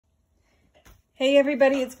Hey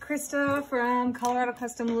everybody, it's Krista from Colorado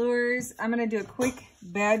Custom Lures. I'm going to do a quick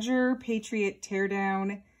Badger Patriot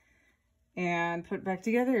teardown and put back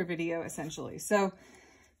together video essentially. So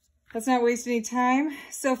let's not waste any time.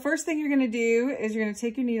 So first thing you're going to do is you're going to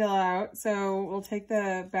take your needle out. So we'll take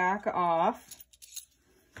the back off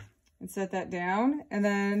and set that down, and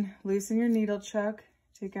then loosen your needle chuck.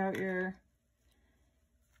 Take out your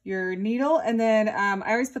needle, and then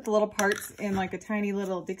I always put the little parts in like a tiny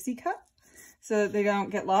little Dixie cup so that they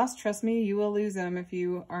don't get lost. Trust me, you will lose them if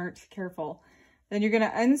you aren't careful. Then you're going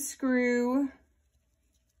to unscrew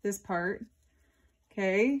this part.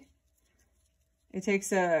 Okay. It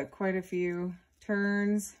takes quite a few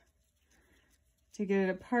turns to get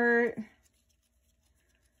it apart.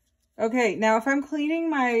 Okay, now if I'm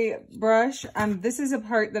cleaning my brush, this is a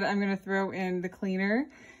part that I'm going to throw in the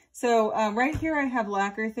cleaner. So right here I have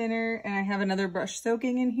lacquer thinner, and I have another brush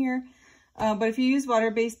soaking in here. But if you use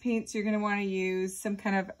water-based paints, you're going to want to use some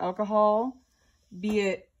kind of alcohol, be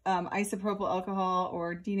it isopropyl alcohol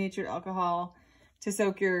or denatured alcohol, to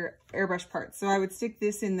soak your airbrush parts. So I would stick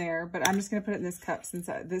this in there, but I'm just going to put it in this cup since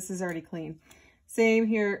this is already clean. Same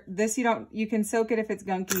here. This you can soak it if it's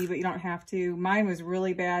gunky, but you don't have to. Mine was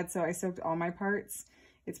really bad, so I soaked all my parts.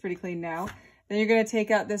 It's pretty clean now. Then you're going to take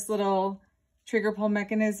out this little trigger pull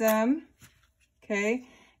mechanism. Okay.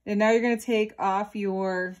 And now you're going to take off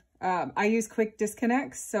your, I use quick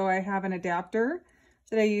disconnects. So I have an adapter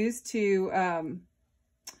that I use to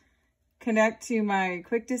connect to my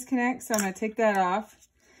quick disconnect. So I'm going to take that off.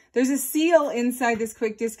 There's a seal inside this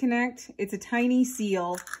quick disconnect. It's a tiny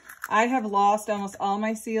seal. I have lost almost all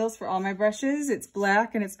my seals for all my brushes. It's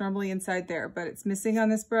black and it's normally inside there, but it's missing on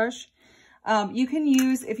this brush. You can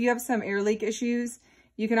use, if you have some air leak issues,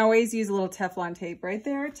 you can always use a little Teflon tape right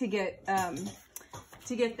there to get that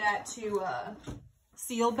to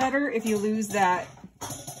seal better if you lose that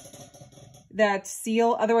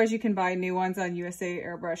seal. Otherwise, you can buy new ones on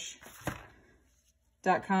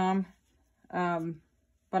usaairbrush.com.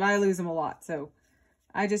 But I lose them a lot, so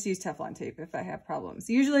I just use Teflon tape if I have problems.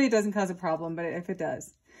 Usually it doesn't cause a problem, but if it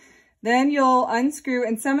does, then you'll unscrew.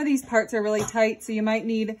 And some of these parts are really tight, so you might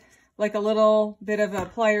need like a little bit of a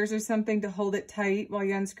pliers or something to hold it tight while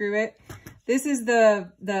you unscrew it. This is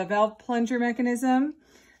the valve plunger mechanism.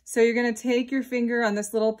 So you're going to take your finger on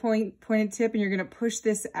this little pointed tip, and you're going to push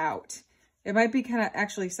this out. It might be kind of,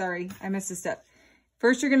 actually, sorry, I missed a step.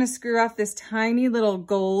 First, you're going to screw off this tiny little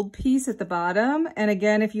gold piece at the bottom. And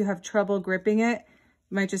again, if you have trouble gripping it,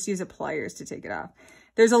 you might just use a pliers to take it off.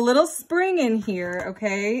 There's a little spring in here,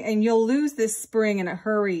 okay? And you'll lose this spring in a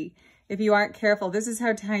hurry if you aren't careful. This is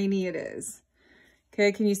how tiny it is.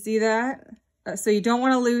 Okay, can you see that? So you don't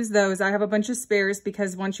want to lose those. I have a bunch of spares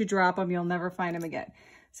because once you drop them, you'll never find them again.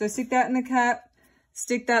 So stick that in the cup,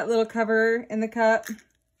 stick that little cover in the cup,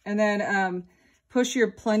 and then push your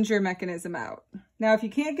plunger mechanism out. Now, if you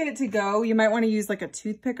can't get it to go, you might want to use like a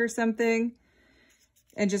toothpick or something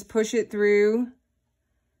and just push it through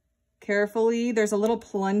carefully. There's a little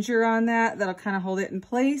plunger on that that'll kind of hold it in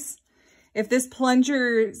place. If this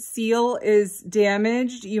plunger seal is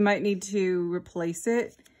damaged, you might need to replace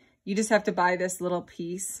it. You just have to buy this little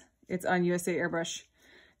piece. It's on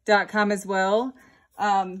usaairbrush.com as well.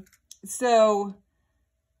 So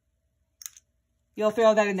you'll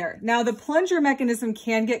throw that in there. Now the plunger mechanism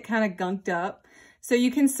can get kind of gunked up, so you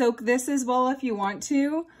can soak this as well if you want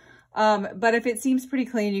to. But if it seems pretty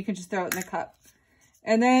clean, you can just throw it in the cup.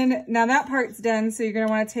 And then now that part's done, so you're going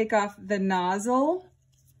to want to take off the nozzle.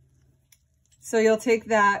 So you'll take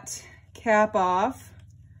that cap off.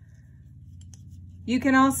 You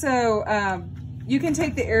can also, you can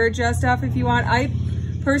take the air adjust off if you want. I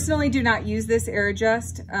personally do not use this air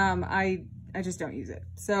adjust. I just don't use it.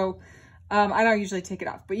 So I don't usually take it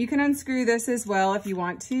off, but you can unscrew this as well if you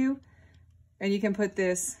want to. And you can put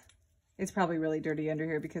this, it's probably really dirty under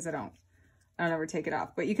here because I don't ever take it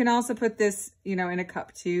off, but you can also put this, you know, in a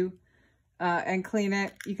cup too, and clean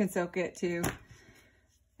it. You can soak it too.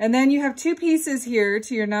 And then you have two pieces here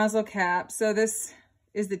to your nozzle cap. So this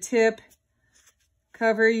is the tip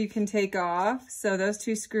cover you can take off. So those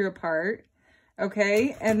two screw apart.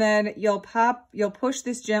 Okay. And then you'll push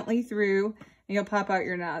this gently through and you'll pop out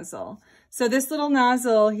your nozzle. So this little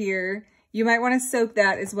nozzle here, you might want to soak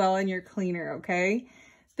that as well in your cleaner. Okay.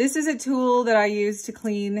 This is a tool that I use to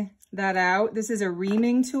clean that out. This is a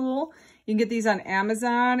reaming tool. You can get these on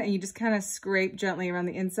Amazon, and you just kind of scrape gently around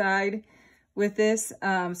the inside with this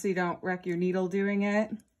so you don't wreck your needle doing it.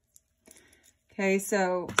 Okay,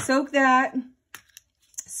 so soak that,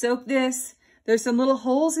 soak this. There's some little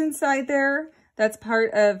holes inside there. That's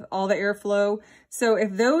part of all the airflow. So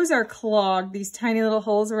if those are clogged, these tiny little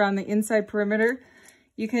holes around the inside perimeter,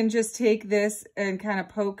 you can just take this and kind of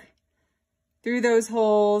poke through those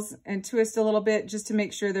holes and twist a little bit just to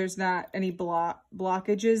make sure there's not any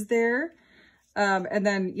blockages there. And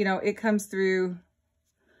then, you know, it comes through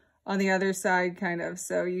on the other side kind of.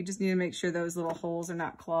 So you just need to make sure those little holes are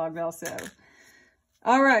not clogged also.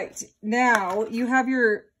 All right, now you have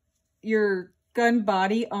your gun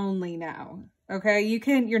body only now. Okay,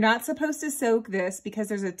 you're not supposed to soak this because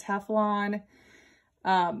there's a Teflon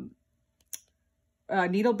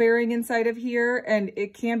needle bearing inside of here, and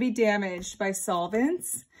it can be damaged by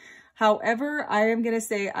solvents. However, I am going to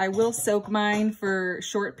say I will soak mine for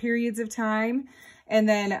short periods of time. And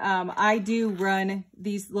then I do run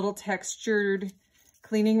these little textured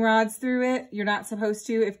cleaning rods through it. You're not supposed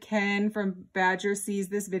to. If Ken from Badger sees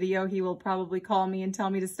this video, he will probably call me and tell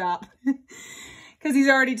me to stop because he's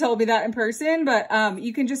already told me that in person. But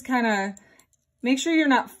you can just kind of make sure you're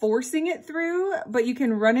not forcing it through, but you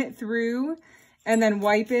can run it through and then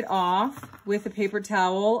wipe it off with a paper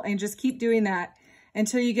towel and just keep doing that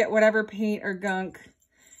until you get whatever paint or gunk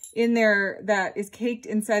in there that is caked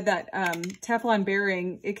inside that Teflon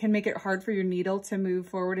bearing. It can make it hard for your needle to move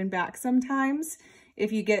forward and back sometimes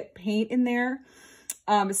if you get paint in there.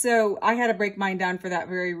 So I had to break mine down for that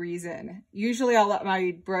very reason. Usually I'll let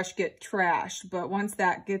my brush get trashed, but once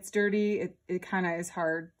that gets dirty, it kind of is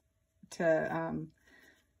hard to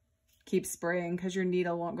keep spraying because your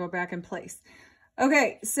needle won't go back in place.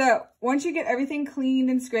 Okay, so once you get everything cleaned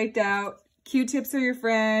and scraped out, Q-tips are your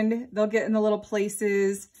friend. They'll get in the little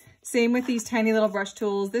places. Same with these tiny little brush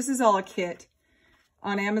tools. This is all a kit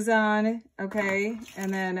on Amazon, okay?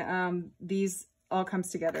 And then these all comes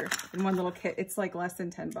together in one little kit. It's like less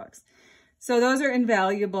than 10 bucks. So those are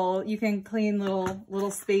invaluable. You can clean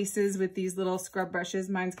little spaces with these little scrub brushes.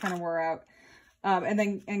 Mine's kind of wore out.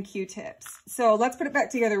 And Q-tips. So let's put it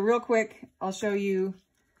back together real quick. I'll show you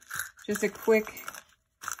just a quick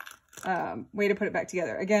way to put it back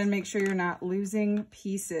together. Again, make sure you're not losing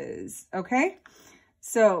pieces, okay?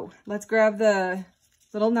 So let's grab the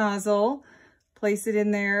little nozzle, place it in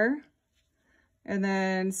there, and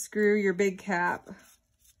then screw your big cap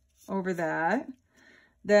over that.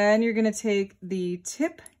 Then you're gonna take the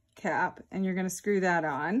tip cap and you're gonna screw that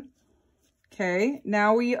on. Okay,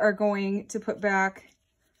 now we are going to put back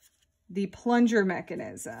the plunger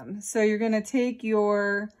mechanism. So you're gonna take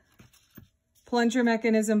your plunger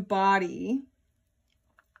mechanism body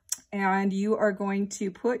and you are going to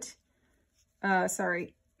put,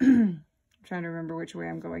 sorry, I'm trying to remember which way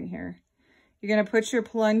I'm going here. You're gonna put your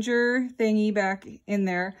plunger thingy back in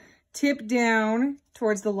there, tip down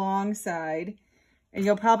towards the long side, and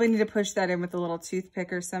you'll probably need to push that in with a little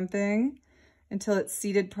toothpick or something until it's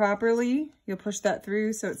seated properly. You'll push that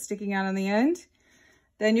through so it's sticking out on the end.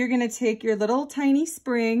 Then you're gonna take your little tiny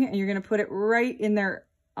spring and you're gonna put it right in there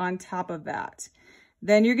on top of that.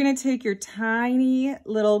 Then you're gonna take your tiny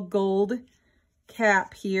little gold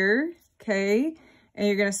cap here, okay? And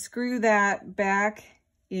you're gonna screw that back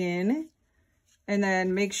in and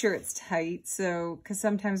then make sure it's tight. So, cause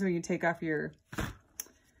sometimes when you take off your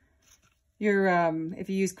if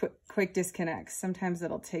you use quick disconnects, sometimes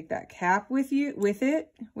it'll take that cap with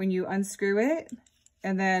it when you unscrew it,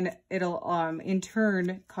 and then it'll in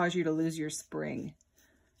turn cause you to lose your spring.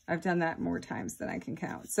 I've done that more times than I can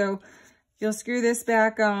count. So you'll screw this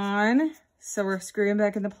back on. So we're screwing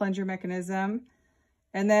back in the plunger mechanism.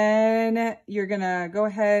 And then you're gonna go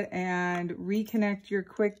ahead and reconnect your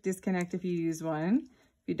quick disconnect if you use one.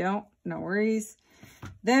 If you don't, no worries.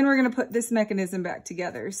 Then we're gonna put this mechanism back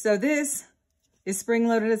together. So this is spring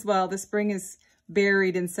loaded as well. The spring is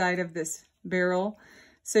buried inside of this barrel.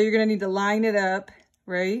 So you're gonna need to line it up,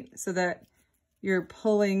 right? So that you're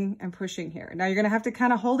pulling and pushing here. Now you're gonna have to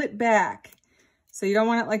kind of hold it back. So you don't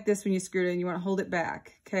want it like this when you screw it in, you wanna hold it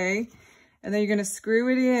back, okay? And then you're gonna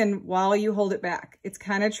screw it in while you hold it back. It's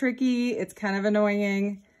kind of tricky, it's kind of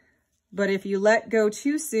annoying, but if you let go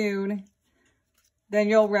too soon, then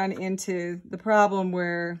you'll run into the problem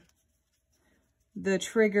where the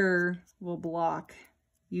trigger will block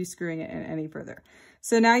you screwing it in any further.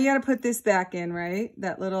 So now you gotta put this back in, right?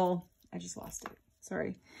 That little, I just lost it,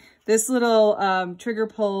 sorry. This little trigger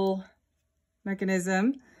pull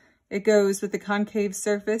mechanism, it goes with the concave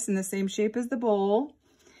surface in the same shape as the bowl.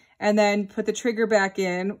 And then put the trigger back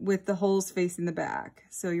in with the holes facing the back.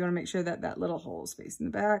 So you wanna make sure that that little hole is facing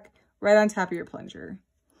the back, right on top of your plunger.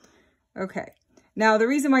 Okay, now the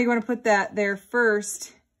reason why you wanna put that there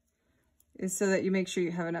first is so that you make sure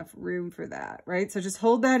you have enough room for that, right? So just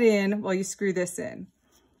hold that in while you screw this in.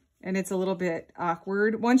 And it's a little bit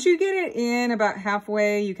awkward. Once you get it in about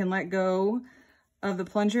halfway, you can let go of the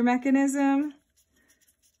plunger mechanism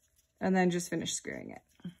and then just finish screwing it.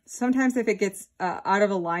 sometimes if it gets out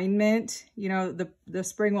of alignment, you know, the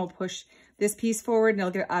spring will push this piece forward and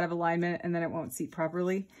it'll get out of alignment and then it won't seat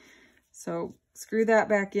properly. So screw that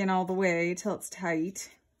back in all the way till it's tight.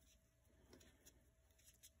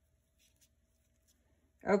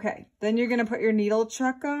 Okay, then you're gonna put your needle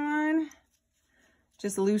chuck on,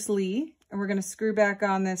 just loosely, and we're gonna screw back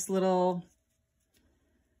on this little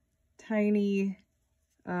tiny,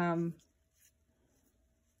 I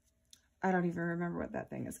don't even remember what that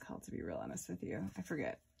thing is called, to be real honest with you. I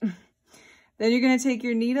forget. Then you're going to take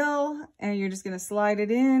your needle and you're just going to slide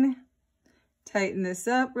it in, tighten this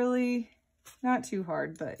up really, not too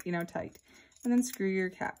hard, but you know, tight. And then screw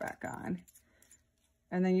your cap back on.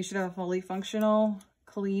 And then you should have a fully functional,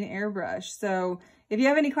 clean airbrush. So if you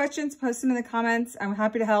have any questions, post them in the comments. I'm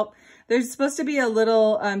happy to help. There's supposed to be a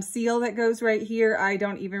little seal that goes right here. I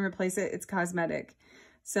don't even replace it. It's cosmetic.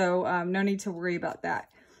 So no need to worry about that.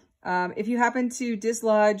 If you happen to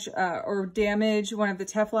dislodge or damage one of the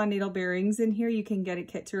Teflon needle bearings in here, you can get a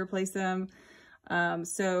kit to replace them.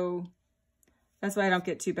 So that's why I don't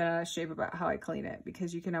get too bent out of shape about how I clean it,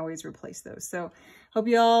 because you can always replace those. So hope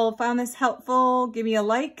you all found this helpful. Give me a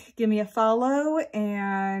like, give me a follow,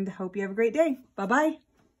 and hope you have a great day. Bye-bye.